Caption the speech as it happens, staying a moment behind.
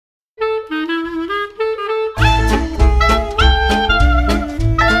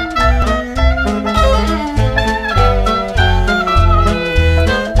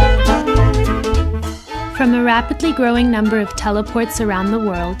rapidly growing number of teleports around the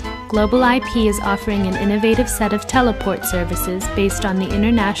world, Global IP is offering an innovative set of teleport services based on the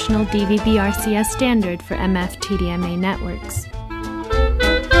international DVB-RCS standard for MF TDMA networks.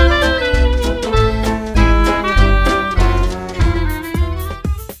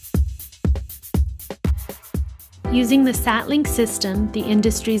 Using the SatLink system, the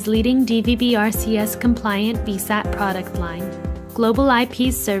industry's leading DVB-RCS compliant VSAT product line, Global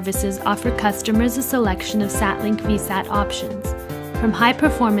IP's services offer customers a selection of SatLink VSAT options, from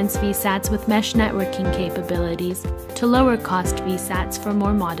high-performance VSATs with mesh networking capabilities to lower-cost VSATs for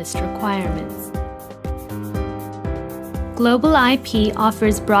more modest requirements. Global IP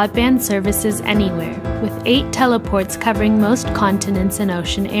offers broadband services anywhere, with 8 teleports covering most continents and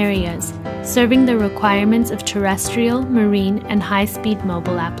ocean areas, serving the requirements of terrestrial, marine, and high-speed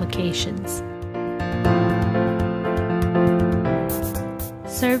mobile applications.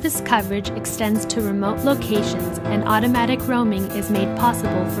 Service coverage extends to remote locations, and automatic roaming is made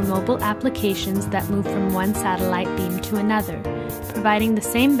possible for mobile applications that move from one satellite beam to another, providing the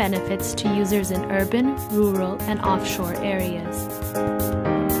same benefits to users in urban, rural, and offshore areas.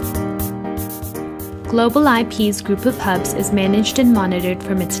 Global IP's group of hubs is managed and monitored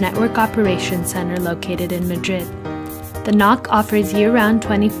from its Network Operations Center located in Madrid. The NOC offers year-round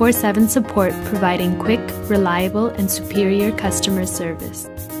 24/7 support, providing quick, reliable, and superior customer service.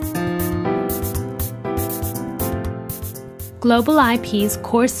 Global IP's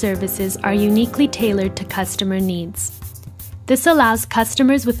core services are uniquely tailored to customer needs. This allows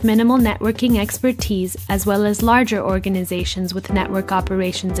customers with minimal networking expertise, as well as larger organizations with network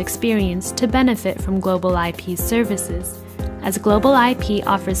operations experience, to benefit from Global IP's services, as Global IP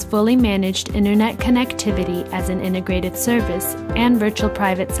offers fully managed internet connectivity as an integrated service and virtual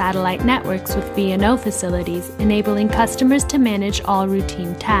private satellite networks with VNO facilities, enabling customers to manage all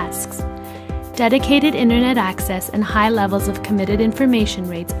routine tasks. Dedicated internet access and high levels of committed information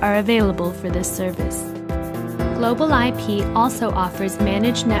rates are available for this service. Global IP also offers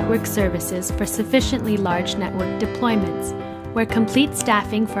managed network services for sufficiently large network deployments, where complete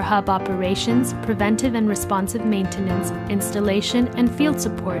staffing for hub operations, preventive and responsive maintenance, installation, and field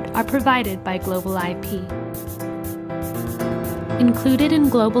support are provided by Global IP. Included in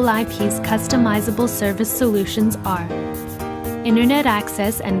Global IP's customizable service solutions are Internet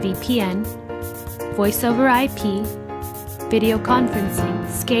access and VPN, Voice over IP, video conferencing,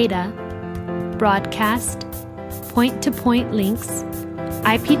 SCADA, broadcast, point-to-point links,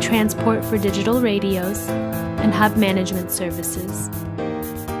 IP transport for digital radios, and hub management services.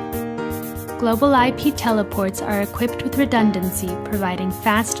 Global IP teleports are equipped with redundancy, providing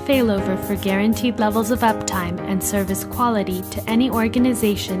fast failover for guaranteed levels of uptime and service quality to any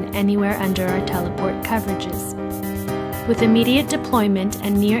organization anywhere under our teleport coverages. With immediate deployment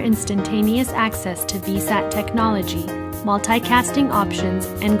and near instantaneous access to VSAT technology, multicasting options,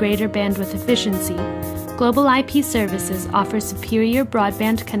 and greater bandwidth efficiency, Global IP services offer superior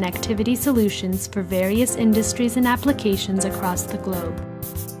broadband connectivity solutions for various industries and applications across the globe.